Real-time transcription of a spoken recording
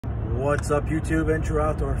What's up, YouTube and true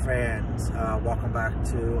outdoor fans? Welcome back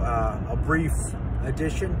to a brief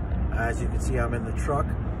edition. As you can see, I'm in the truck.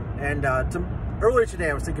 And earlier today,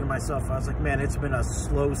 I was thinking to myself, I was like, man, it's been a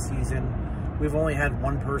slow season. We've only had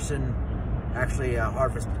one person actually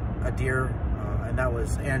harvest a deer, and that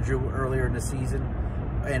was Andrew earlier in the season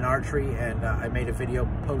in archery. And I made a video,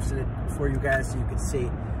 posted it for you guys so you could see.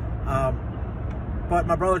 But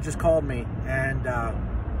my brother just called me, and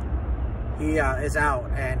he is out,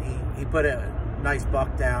 and he put a nice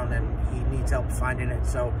buck down, and he needs help finding it.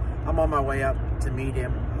 So I'm on my way up to meet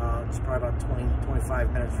him. It's probably about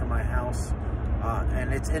 20-25 minutes from my house,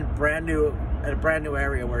 and it's in a brand new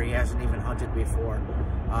area where he hasn't even hunted before.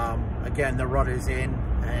 Again, the rut is in,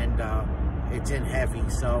 and it's in heavy.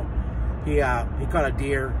 So he caught a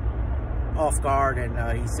deer off guard,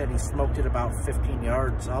 and he said he smoked it about 15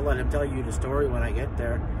 yards. I'll let him tell you the story when I get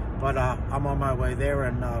there, but I'm on my way there,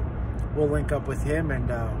 and we'll link up with him, and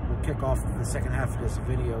we'll kick off the second half of this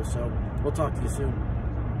video. So we'll talk to you soon.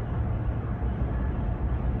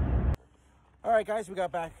 All right, guys, we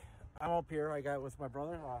got back. I'm up here. I got with my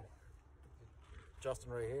brother,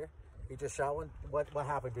 Justin, right here. He just shot one. What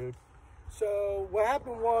happened, dude? So what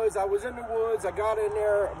happened was I was in the woods. I got in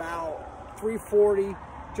there about 3:40.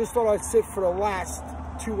 Just thought I'd sit for the last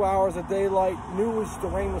 2 hours of daylight. Knew the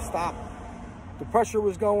rain was stopped. The pressure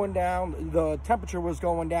was going down, the temperature was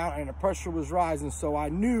going down, and the pressure was rising. So I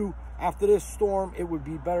knew after this storm, it would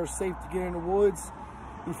be better safe to get in the woods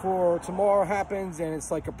before tomorrow happens, and it's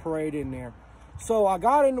like a parade in there. So I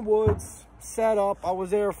got in the woods, set up. I was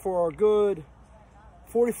there for a good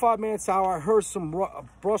 45 minutes, hour. I heard some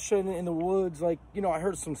brushing in the woods, like, you know, I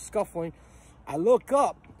heard some scuffling. I look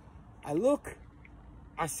up, I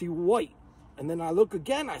see white. And then I look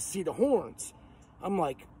again, I see the horns. I'm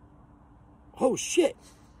like, oh shit.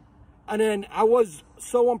 And then I was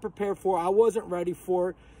so unprepared for it. I wasn't ready for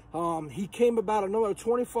it. He came about another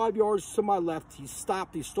 25 yards to my left. He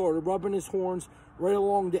stopped. He started rubbing his horns right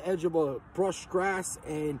along the edge of a brush grass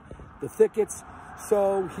and the thickets.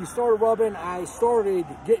 So he started rubbing. I started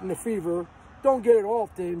getting the fever. Don't get it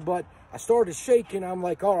often, but I started shaking. I'm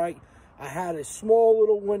like, all right. I had a small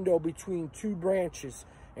little window between two branches,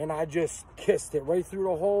 and I just kissed it right through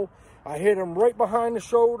the hole. I hit him right behind the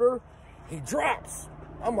shoulder. He drops.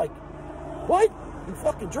 I'm like, what? He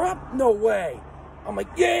fucking dropped? No way. I'm like,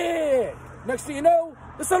 yeah. Next thing you know,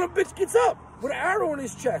 the son of a bitch gets up with an arrow in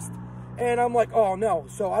his chest. And I'm like, oh no.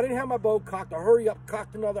 So I didn't have my bow cocked. I hurry up,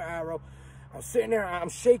 cocked another arrow. I'm sitting there, I'm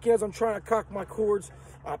shaking as I'm trying to cock my cords.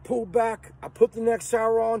 I pulled back, I put the next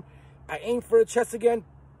arrow on. I aimed for the chest again.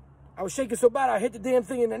 I was shaking so bad, I hit the damn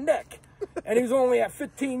thing in the neck. And he was only at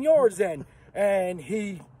 15 yards then. And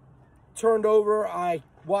he turned over. I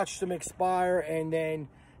watched him expire, and then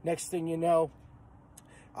next thing you know,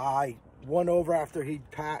 I went over after he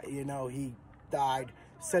died,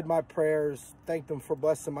 said my prayers, thanked him for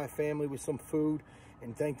blessing my family with some food,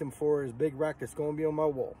 and thanked him for his big rack that's going to be on my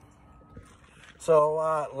wall.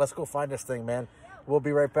 So let's go find this thing, man. We'll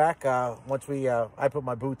be right back once I put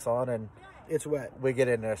my boots on and it's wet. We get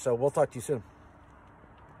in there. So we'll talk to you soon.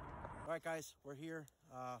 All right, guys, we're here.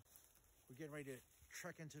 We're getting ready to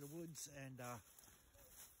trek into the woods and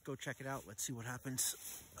go check it out. Let's see what happens.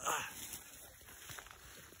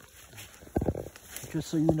 Just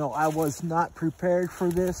so you know, I was not prepared for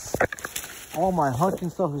this. All my hunting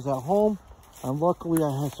stuff is at home, and luckily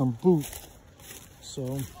I have some boots.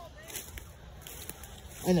 So,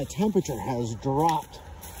 and the temperature has dropped.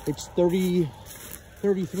 It's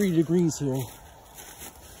 33 degrees here.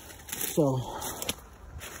 So,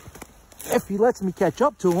 if he lets me catch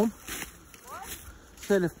up to him,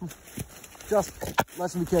 said if just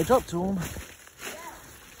lets me catch up to him.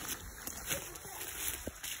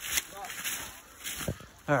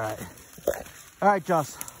 All right,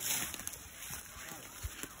 Joss.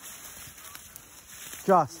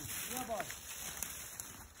 Yeah, bud.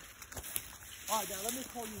 All right, now let me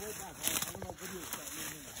call you right back. I'm gonna video start in a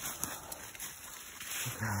minute.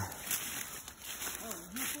 Okay. Oh,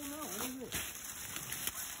 you still know? What is it?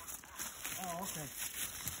 Oh, okay.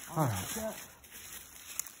 All right.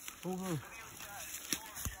 Over.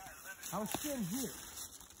 I'm sitting here.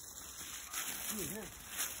 Here.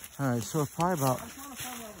 All right, so probably about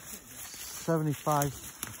 75,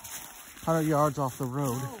 100 yards off the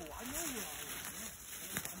road. Oh, I know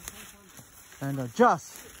where I am. And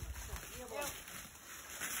Just.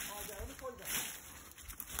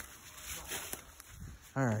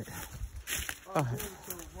 All right. Here's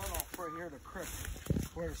the runoff right here, the creek,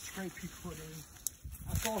 where the scrape he put in.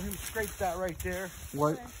 I saw him scrape that right there.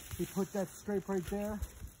 What? He put that scrape right there.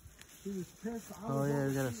 He was pissed. Oh yeah,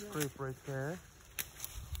 we got a scrape right there.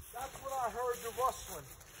 That's what I heard, the rustling.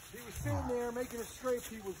 He was sitting there making a scrape.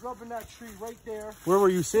 He was rubbing that tree right there. Where were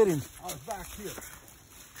you sitting? I was back here.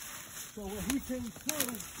 So when he came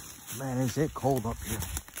through, Man, is it cold up here?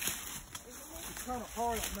 it's kind of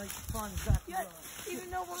hard at night to find exactly where I was. Even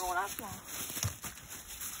though we're going up now.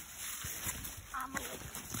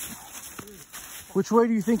 Which way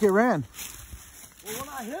do you think it ran? Well, when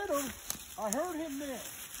I hit him, I heard him there.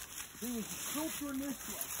 He was filtering this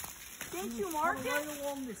way. Didn't you mark it? Right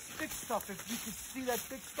along this thick stuff. If you could see that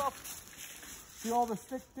thick stuff, see all the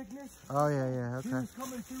thickness? Oh, yeah, He okay. was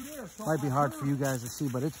coming through there. So Might be I hard heard for you guys to see,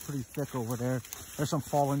 but it's pretty thick over there. There's some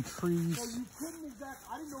fallen So trees. you couldn't exactly,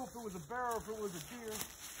 I didn't know if it was a bear or if it was a deer.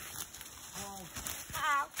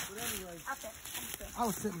 Ow. But anyway, Okay. I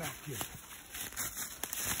was sitting back here.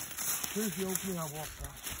 Here's the opening, I walked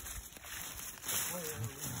out. Way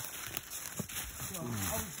early. So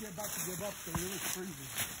I was about to give up, so it was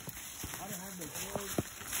freezing. I didn't have no clothes.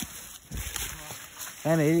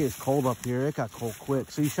 And it is cold up here. It got cold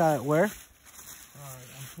quick. So you shot it where? Alright,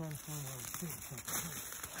 I'm trying to find where I was sitting.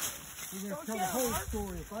 We're going to tell the Don't whole get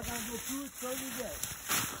story. If I got to go through it, so do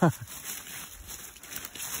that.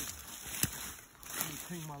 Let me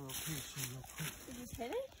ping my location real quick. Did you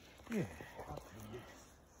hit it? Yeah, I'll ping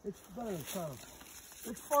it. It's better than trying to.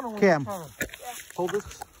 It's funner when Cam. you're trying to. Hold this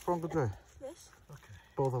from the tray. This? Okay.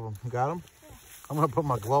 Both of them. You got them? Yeah. I'm going to put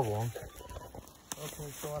my glove on.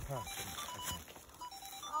 Okay, so I passed him.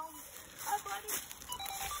 Hi, buddy.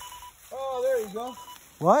 Oh, there you go.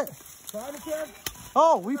 What? Found it, Cam?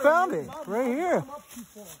 Oh, we found it. Right here. I'm up too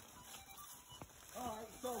far. Alright,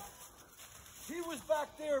 so he was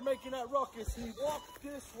back there making that ruckus. He walked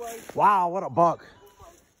this way. Wow, what a buck.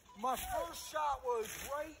 My first shot was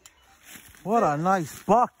right. What a nice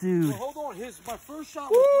buck, dude. So hold on, my first shot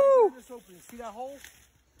was right in this opening. See that hole?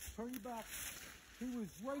 Turn your back. He was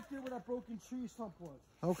right there where that broken tree stump was.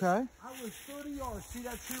 Okay. I was 30 yards. See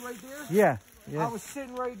that tree right there? Yeah. I was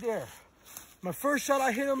sitting right there. My first shot,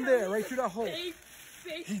 I hit him there, right through that hole.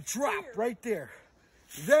 Big He dropped right there.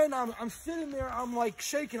 Then I'm sitting there, I'm like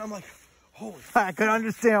shaking. I'm like, holy. I can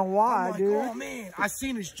understand why, I'm like, dude. oh man, I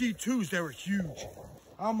seen his G2s, they were huge.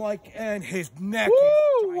 I'm like, and his neck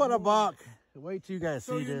Woo, is what a ginormous. buck. Wait till you guys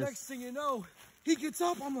So see the this. next thing you know, he gets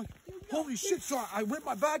up, I'm like, holy shit. So I rip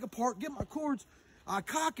my bag apart, get my cords, I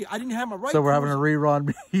cock it. I didn't have my right So we're having a cords.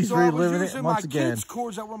 rerun. He's So I was reliving it using once my again. kids'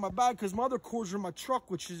 cords that were in my bag because my other cords are in my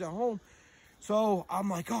truck, which is at home. So I'm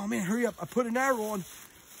like, oh man, hurry up. I put an arrow on.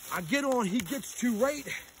 I get on, he gets to right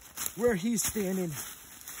where he's standing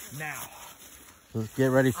now. Let's get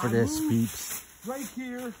ready for this, moved peeps. right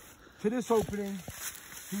here to this opening.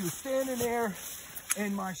 He was standing there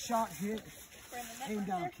and my shot hit. Aim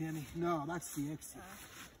down, Kenny. No, that's the exit.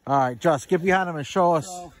 All right, just get behind him and show us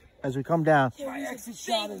as we come down. My exit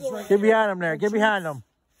shot is right Get behind him there. Get behind him.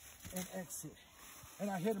 and exit. And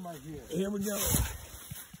I hit him right here. Here we go.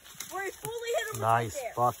 Where he fully hit him Nice right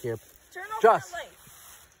there. buck here. Turn off Just- that light.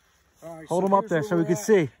 All right, Hold so him up here's there where so we we're can at.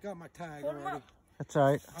 see. Got my tag Hold him already. up. That's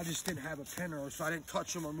all right. I just didn't have a pinner, so I didn't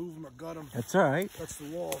touch him or move him or gut him. That's all right. That's the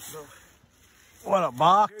wall, so. What a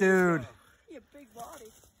buck, dude. He a big body.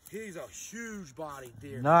 He's a huge body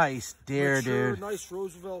deer. Nice deer, Mature, dude. Nice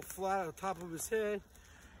Roosevelt flat on the top of his head.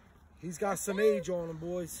 He's got some age on him,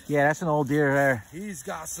 boys. Yeah, that's an old deer there. He's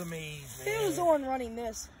got some age, He man. was the one running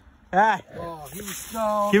this. Ah, Oh, he's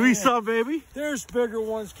no. give me man. some, baby. There's bigger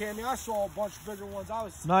ones, Cammy. I saw a bunch of bigger ones.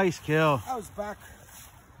 Nice kill. I was back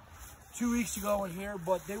 2 weeks ago in here,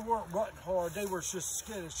 but they weren't rutting hard. They were just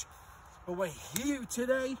skittish. But when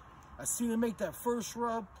today, I seen him make that first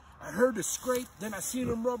rub. I heard the scrape, then I seen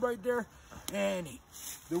him rub right there. And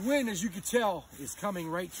the wind, as you can tell, is coming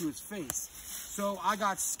right to his face. So I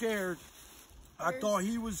got scared. I thought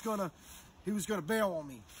he was gonna bail on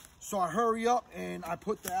me. So I hurry up and I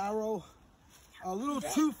put the arrow a little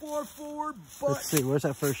too far forward, but Let's see. Where's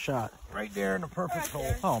that first shot? right there in the perfect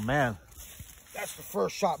hole. Oh, man. That's the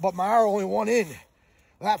first shot, but my arrow only went in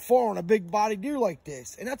that far on a big body deer like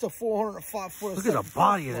this. And that's a 405 foot. Look at the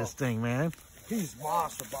body of this thing, man. He's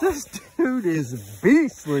monster body. This dude is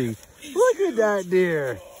beastly. Look at that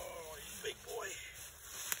deer. Oh, he's a big boy.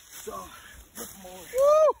 So, look more.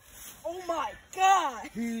 Woo! Oh my God.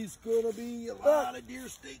 He's gonna be a lot of deer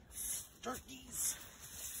steaks, turkeys.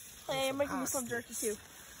 Hey, I'm making me some jerky too.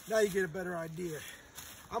 Now you get a better idea.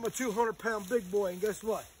 I'm a 200-pound big boy, and guess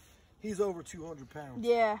what? He's over 200 pounds.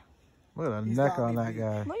 Yeah. Look at the He's neck got on me that beat.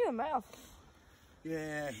 guy. Look at the mouth.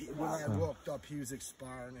 Yeah, when I walked up, he was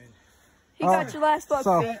expiring. And He got your last buck.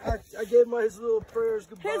 so- Pete. I gave him his little prayers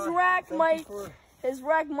goodbye. His rack Thank might- you for- His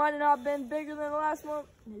rack might have not been bigger than the last one.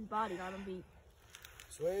 His body got him beat.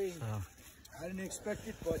 Sweet. I didn't expect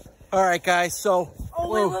it, but All right, guys. So Oh,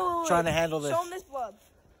 we're wait. trying to handle this. Show him this blood.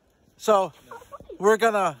 So we're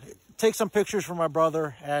gonna take some pictures for my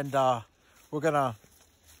brother, and we're gonna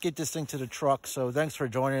get this thing to the truck. So thanks for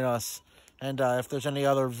joining us. And if there's any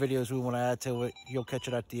other videos we want to add to it, you'll catch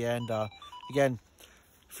it at the end. Again,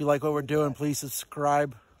 if you like what we're doing, please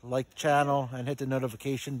subscribe, like the channel, and hit the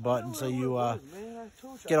notification button so you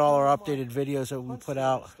get all our updated videos that we put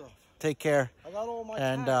out. Take care. I got all my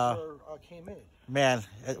and I came in. man,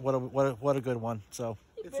 what a good one. So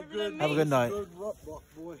It's a good have a good night. Good buck.